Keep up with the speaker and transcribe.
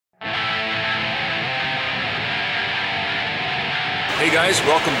Hey guys,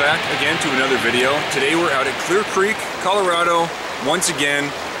 welcome back again to another video. Today we're out at Clear Creek, Colorado, once again,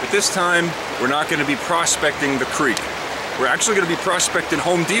 but this time we're not going to be prospecting the creek. We're actually going to be prospecting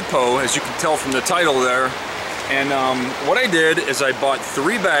Home Depot, as you can tell from the title there. And what I did is I bought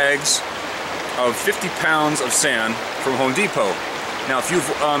 3 bags of 50 pounds of sand from Home Depot. Now if you've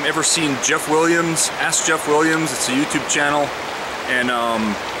ever seen Jeff Williams, Ask Jeff Williams, it's a YouTube channel, and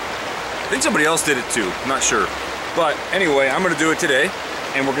I think somebody else did it too, I'm not sure. But anyway, I'm going to do it today,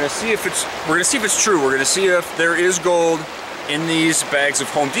 and we're going to see if it's true. We're going to see if there is gold in these bags of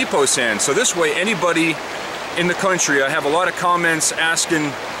Home Depot sand. So this way, anybody in the country, I have a lot of comments asking,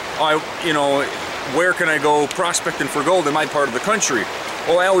 where can I go prospecting for gold in my part of the country?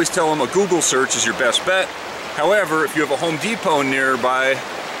 Well, I always tell them a Google search is your best bet. However, if you have a Home Depot nearby,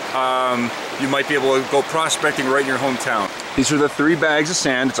 you might be able to go prospecting right in your hometown. These are the 3 bags of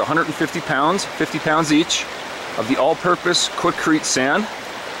sand. It's 150 pounds, 50 pounds each, of the all-purpose Quikrete sand.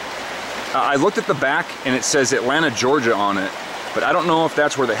 I looked at the back and it says Atlanta, Georgia on it, but I don't know if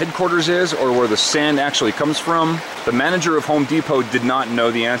that's where the headquarters is or where the sand actually comes from. The manager of Home Depot did not know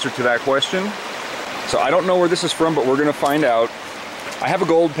the answer to that question, so I don't know where this is from, but we're gonna find out. I have a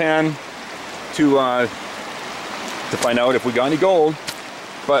gold pan to find out if we got any gold,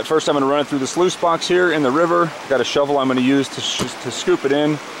 but first I'm gonna run it through the sluice box here in the river. Got a shovel I'm gonna use to scoop it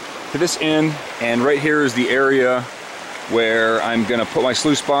in to this end, and right here is the area where I'm gonna put my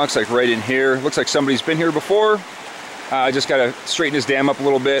sluice box, like right in here. Looks like somebody's been here before. I just gotta straighten this dam up a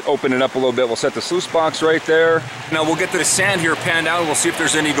little bit, open it up a little bit. We'll set the sluice box right there. Now we'll get to the sand here panned out and we'll see if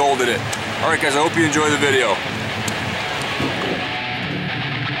there's any gold in it. All right guys, I hope you enjoy the video.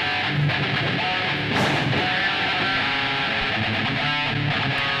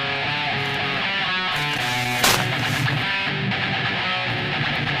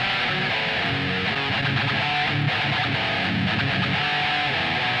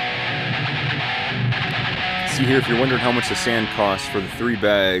 Here, if you're wondering how much the sand costs for the 3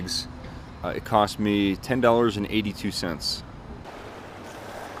 bags, it cost me $10.82.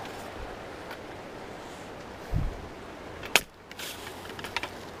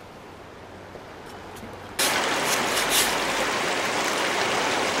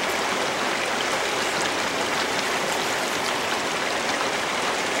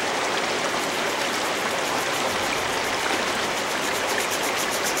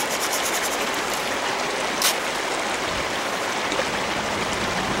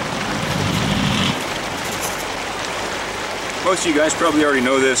 Most of you guys probably already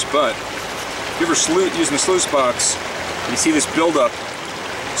know this, but if you ever using the sluice box, you see this buildup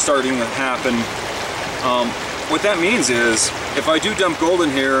starting to happen. What that means is, if I do dump gold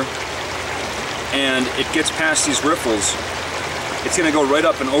in here and it gets past these riffles, it's going to go right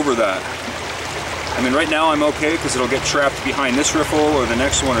up and over that. I mean, right now I'm okay because it'll get trapped behind this riffle or the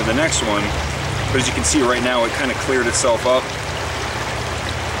next one or the next one. But as you can see right now, it kind of cleared itself up.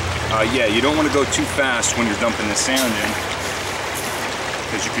 Yeah, you don't want to go too fast when you're dumping the sand in,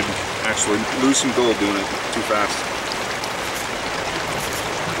 because you could actually lose some gold doing it too fast.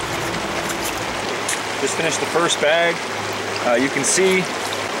 Just finished the first bag. You can see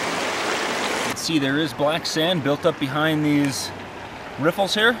there is black sand built up behind these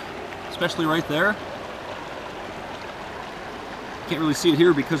riffles here, especially right there. Can't really see it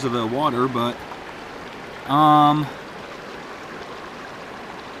here because of the water, but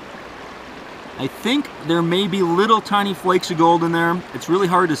I think there may be little tiny flakes of gold in there. It's really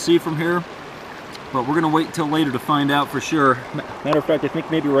hard to see from here, but we're gonna wait until later to find out for sure. Matter of fact, I think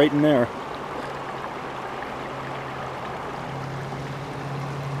maybe right in there.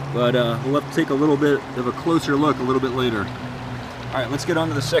 But we'll have to take a little bit of a closer look a little bit later. All right, let's get on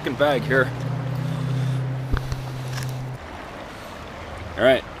to the second bag here. All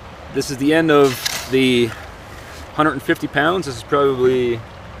right, this is the end of the 150 pounds. This is probably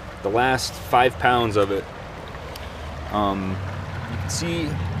the last 5 pounds of it. You can see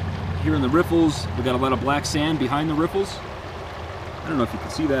here in the riffles, we got a lot of black sand behind the riffles. I don't know if you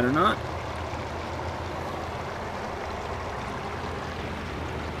can see that or not.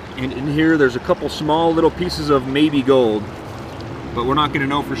 And in here, there's a couple small little pieces of maybe gold, but we're not gonna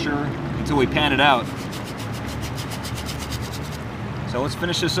know for sure until we pan it out. So let's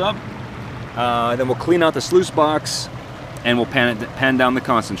finish this up. Then we'll clean out the sluice box and we'll pan down the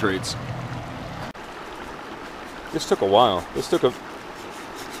concentrates. This took a while. This took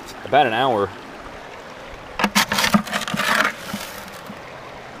about an hour.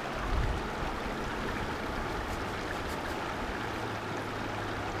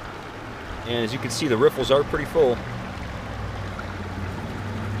 And as you can see, the riffles are pretty full.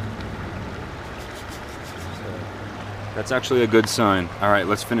 That's actually a good sign. All right,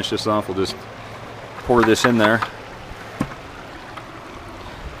 let's finish this off. We'll just pour this in there.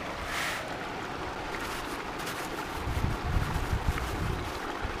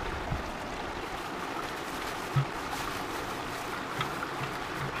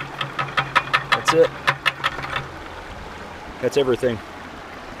 That's it. That's everything.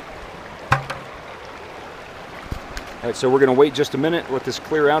 All right, so we're gonna wait just a minute, let this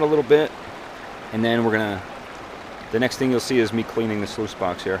clear out a little bit, and then the next thing you'll see is me cleaning the sluice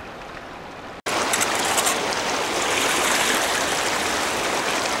box here.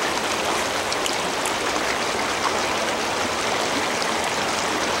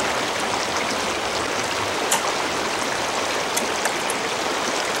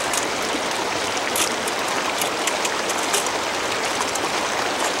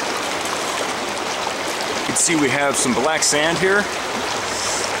 You can see we have some black sand here.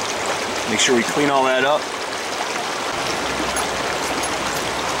 Make sure we clean all that up.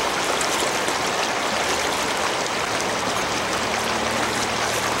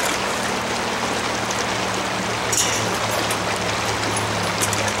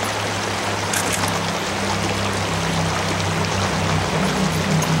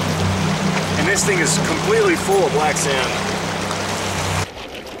 And this thing is completely full of black sand.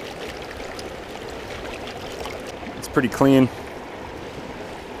 It's pretty clean.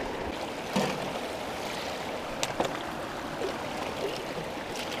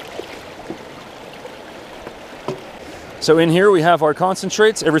 So in here we have our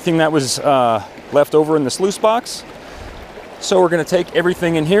concentrates, everything that was left over in the sluice box. So we're going to take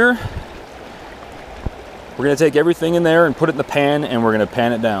everything in here. We're going to take everything in there and put it in the pan, and we're going to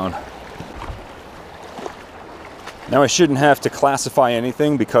pan it down. Now I shouldn't have to classify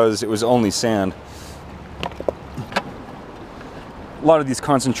anything because it was only sand. A lot of these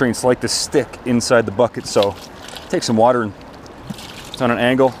concentrates like to stick inside the bucket, so take some water and it's on an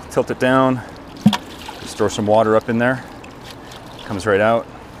angle, tilt it down, just throw some water up in there. Comes right out.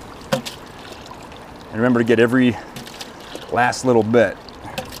 And remember to get every last little bit,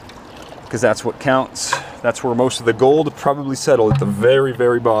 because that's what counts. That's where most of the gold probably settled, at the very,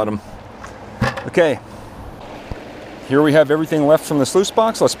 very bottom. Okay, here we have everything left from the sluice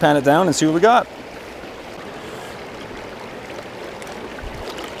box. Let's pan it down and see what we got.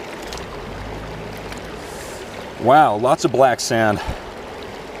 Wow, lots of black sand.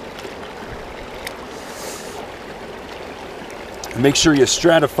 Make sure you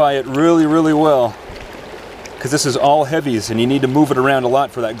stratify it really, really well, because this is all heavies and you need to move it around a lot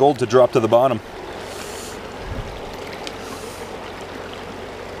for that gold to drop to the bottom.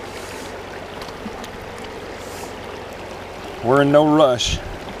 We're in no rush.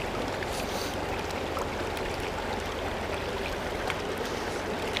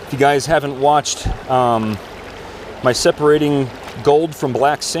 If you guys haven't watched my separating gold from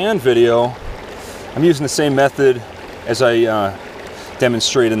black sand video, I'm using the same method as I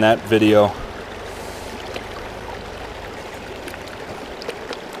demonstrate in that video.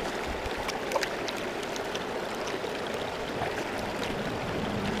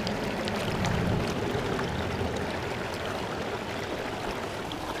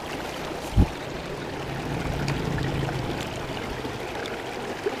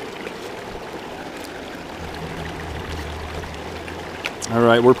 All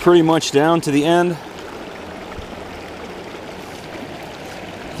right, we're pretty much down to the end.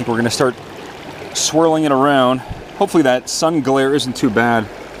 I think we're going to start swirling it around. Hopefully that sun glare isn't too bad.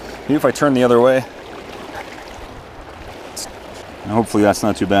 Maybe if I turn the other way. And hopefully that's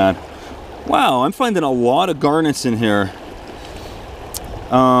not too bad. Wow, I'm finding a lot of garnets in here.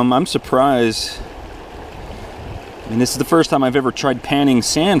 I'm surprised. And this is the first time I've ever tried panning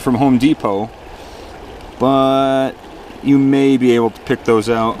sand from Home Depot. But you may be able to pick those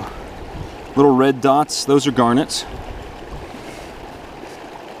out. Little red dots, those are garnets.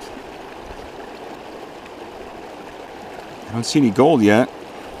 I don't see any gold yet,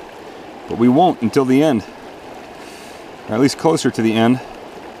 but we won't until the end, or at least closer to the end.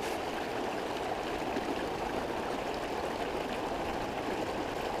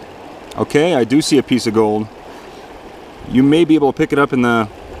 Okay, I do see a piece of gold. You may be able to pick it up in the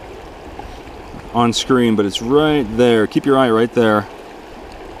on screen, but it's right there. Keep your eye right there.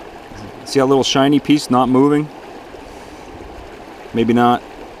 See that little shiny piece not moving? Maybe not.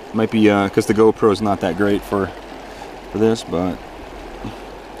 Might be because the GoPro is not that great for this, but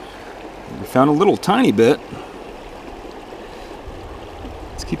we found a little tiny bit.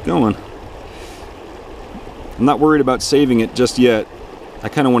 Let's keep going. I'm not worried about saving it just yet. I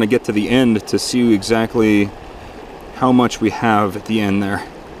kind of want to get to the end to see exactly how much we have at the end there.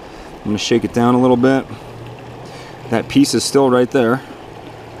 I'm going to shake it down a little bit. That piece is still right there.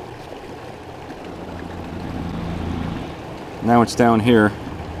 Now it's down here.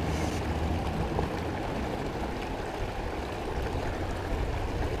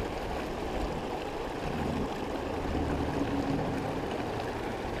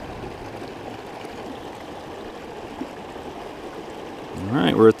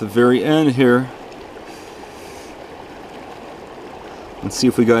 Alright, we're at the very end here. Let's see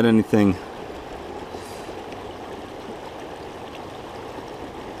if we got anything.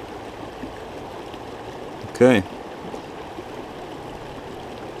 Okay.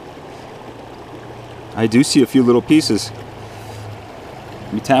 I do see a few little pieces.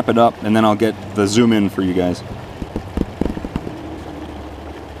 Let me tap it up and then I'll get the zoom in for you guys.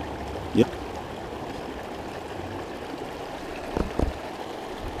 Yep.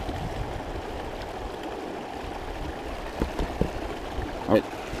 All right.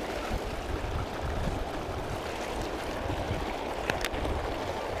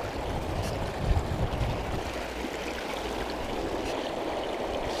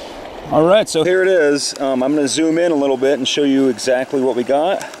 All right, so here it is. I'm going to zoom in a little bit and show you exactly what we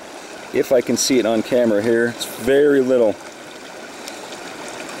got. If I can see it on camera here. It's very little.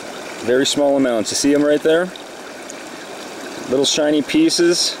 Very small amounts. You see them right there? Little shiny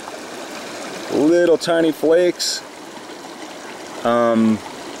pieces. Little tiny flakes.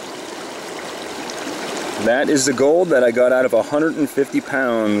 That is the gold that I got out of 150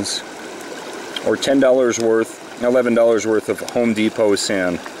 pounds, or $10 worth, $11 worth of Home Depot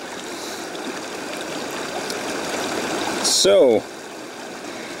sand. So,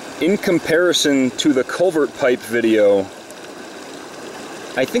 in comparison to the culvert pipe video,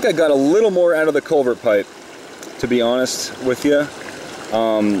 I think I got a little more out of the culvert pipe, to be honest with you.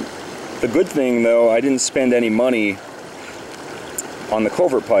 The good thing though, I didn't spend any money on the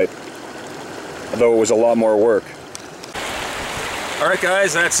culvert pipe, although it was a lot more work. Alright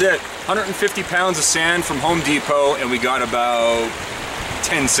guys, that's it. 150 pounds of sand from Home Depot, and we got about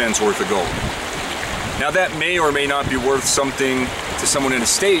 10 cents worth of gold. Now that may or may not be worth something to someone in a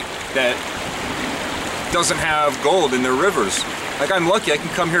state that doesn't have gold in their rivers. Like, I'm lucky I can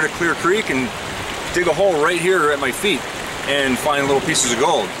come here to Clear Creek and dig a hole right here at my feet and find little pieces of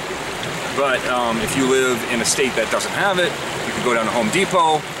gold. But if you live in a state that doesn't have it, you can go down to Home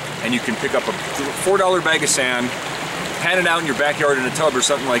Depot and you can pick up a $4 bag of sand, pan it out in your backyard in a tub or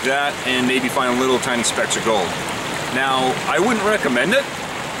something like that, and maybe find little tiny specks of gold. Now, I wouldn't recommend it.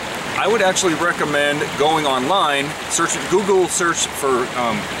 I would actually recommend going online, Google search for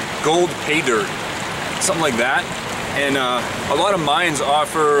gold pay dirt, something like that. And a lot of mines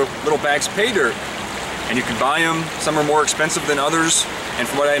offer little bags of pay dirt, and you can buy them. Some are more expensive than others, and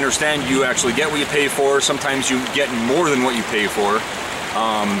from what I understand, you actually get what you pay for. Sometimes you get more than what you pay for.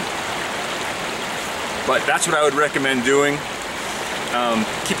 But that's what I would recommend doing.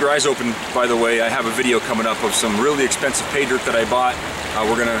 Keep your eyes open, by the way. I have a video coming up of some really expensive pay dirt that I bought. I'm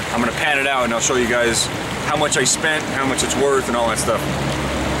gonna pan it out and I'll show you guys how much I spent, how much it's worth, and all that stuff.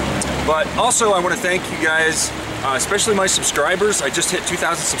 But also, I want to thank you guys, especially my subscribers. I just hit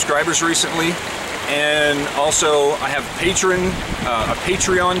 2,000 subscribers recently, and also I have a Patreon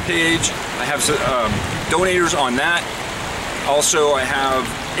page. I have donators on that. Also, I have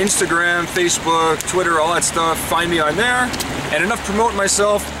Instagram, Facebook, Twitter, all that stuff. Find me on there. And enough promoting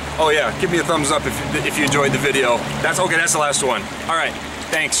myself. Oh yeah, give me a thumbs up if you enjoyed the video. That's okay, that's the last one. All right,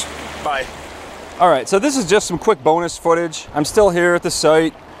 thanks, bye. All right, so this is just some quick bonus footage. I'm still here at the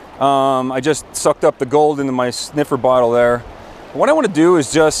site. I just sucked up the gold into my sniffer bottle there. What I want to do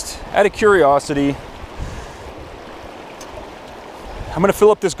is just, out of curiosity, I'm going to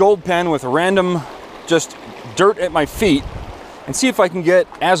fill up this gold pen with random just dirt at my feet and see if I can get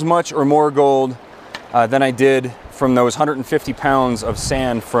as much or more gold than I did from those 150 pounds of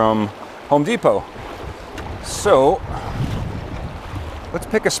sand from Home Depot. So let's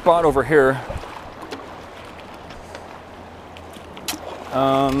pick a spot over here.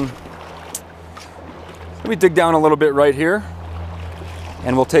 Let me dig down a little bit right here,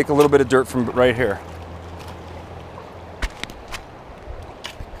 and we'll take a little bit of dirt from right here.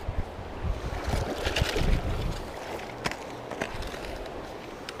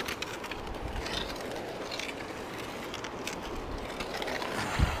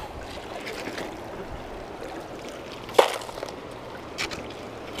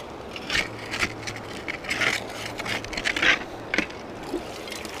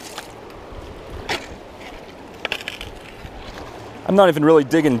 I'm not even really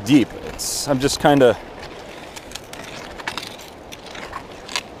digging deep. I'm just kind of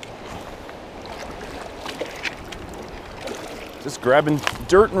just grabbing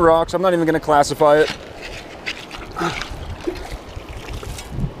dirt and rocks. I'm not even going to classify it.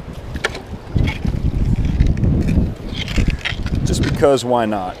 Just because, why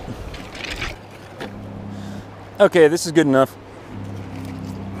not? Okay, this is good enough.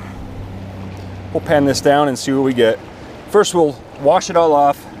 We'll pan this down and see what we get. First, we'll wash it all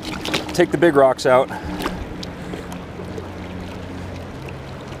off, take the big rocks out,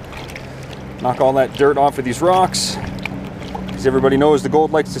 knock all that dirt off of these rocks. As everybody knows, the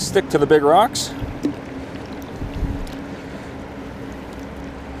gold likes to stick to the big rocks.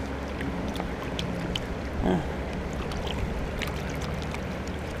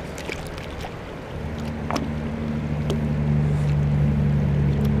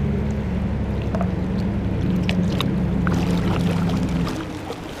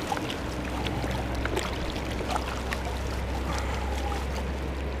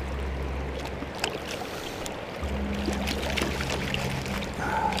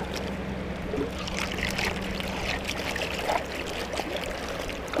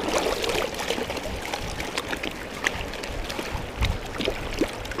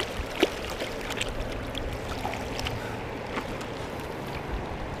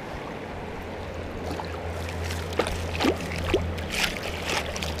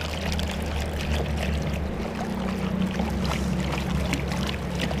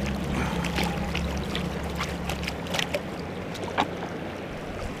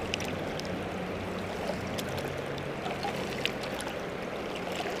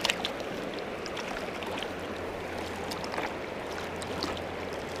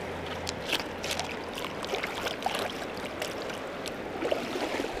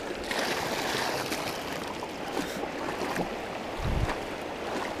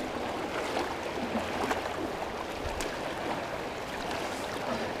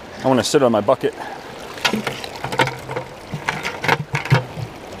 I want to sit on my bucket.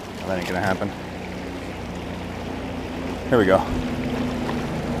 That ain't gonna happen. Here we go.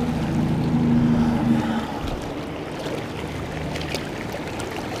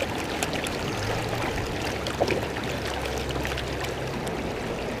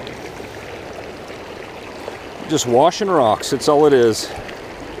 Just washing rocks, that's all it is.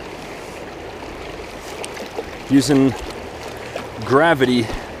 Using gravity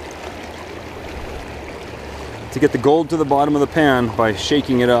to get the gold to the bottom of the pan by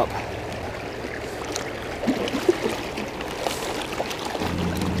shaking it up.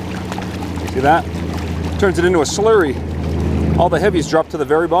 See that? Turns it into a slurry. All the heavies drop to the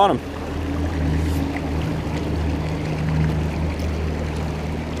very bottom.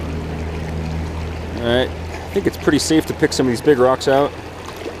 All right, I think it's pretty safe to pick some of these big rocks out.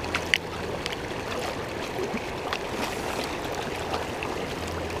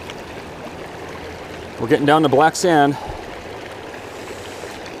 We're getting down to black sand.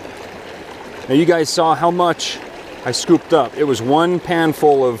 Now you guys saw how much I scooped up. It was one pan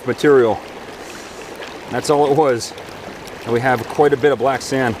full of material. That's all it was. And we have quite a bit of black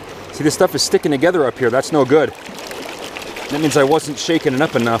sand. See, this stuff is sticking together up here. That's no good. That means I wasn't shaking it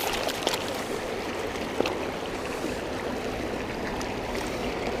up enough.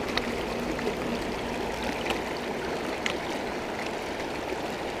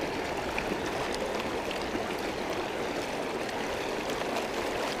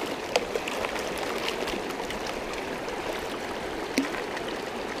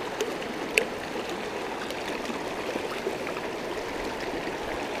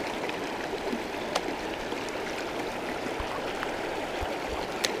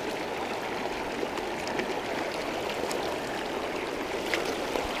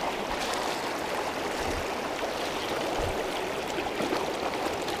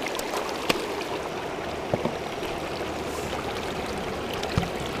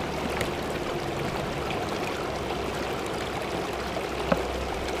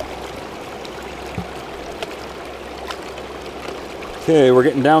 Okay, we're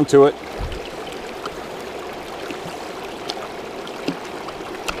getting down to it.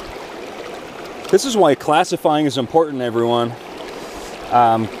 This is why classifying is important, everyone.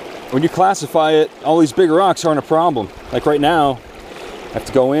 When you classify it, all these big rocks aren't a problem. Like right now, I have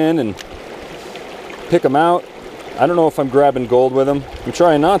to go in and pick them out. I don't know if I'm grabbing gold with them. I'm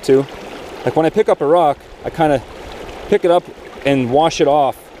trying not to. Like when I pick up a rock, I kind of pick it up and wash it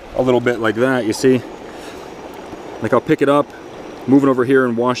off a little bit like that, you see? Like I'll pick it up, move it over here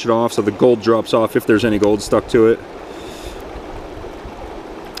and wash it off so the gold drops off if there's any gold stuck to it.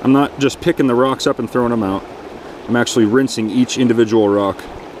 I'm not just picking the rocks up and throwing them out. I'm actually rinsing each individual rock.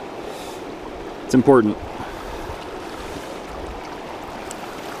 It's important.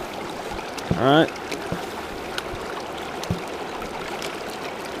 All right.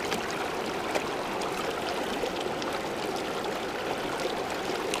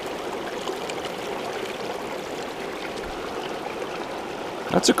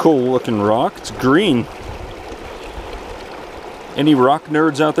 That's a cool looking rock. It's green. Any rock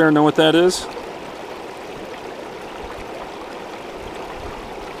nerds out there know what that is?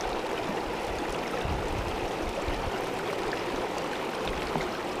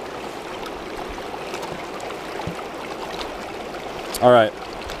 All right,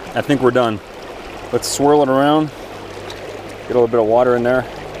 I think we're done. Let's swirl it around. Get a little bit of water in there.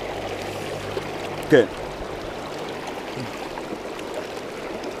 Good.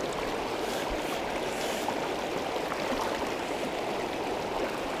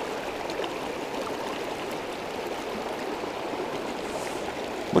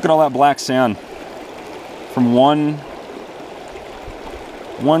 Look at all that black sand from one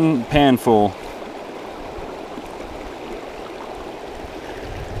pan full.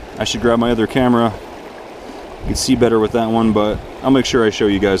 I should grab my other camera. You can see better with that one, but I'll make sure I show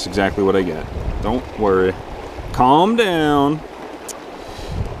you guys exactly what I get. Don't worry. Calm down.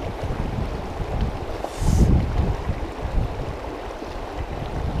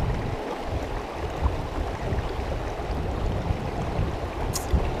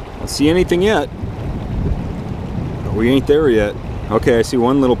 Don't see anything yet. We ain't there yet. Okay, I see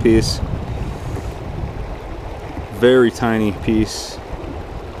one little piece. Very tiny piece.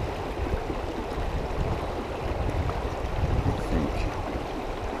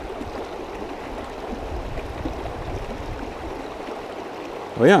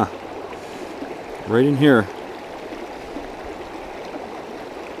 Oh yeah, right in here.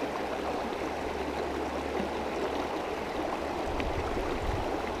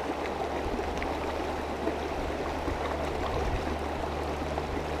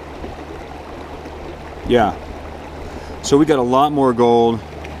 Yeah, so we got a lot more gold.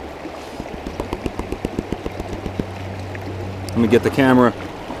 Let me get the camera.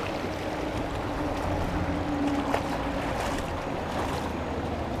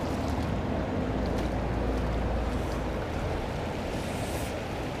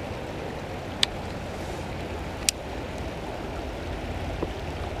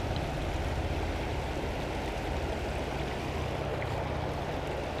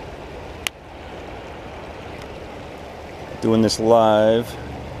 Doing this live,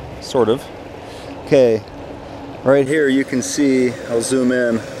 sort of. Okay, right here you can see, I'll zoom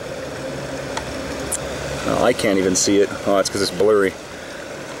in. Oh, I can't even see it. Oh, it's because it's blurry.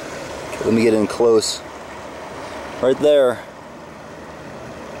 Let me get in close. Right there.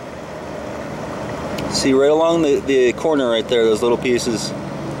 See right along the corner right there, those little pieces.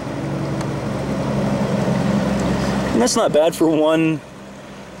 And that's not bad for one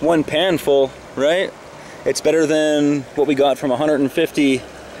pan full, right? It's better than what we got from 150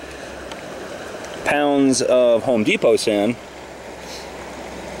 pounds of Home Depot sand.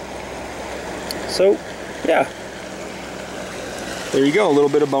 So, yeah. There you go, a little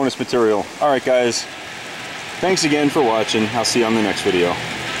bit of bonus material. Alright guys, thanks again for watching. I'll see you on the next video.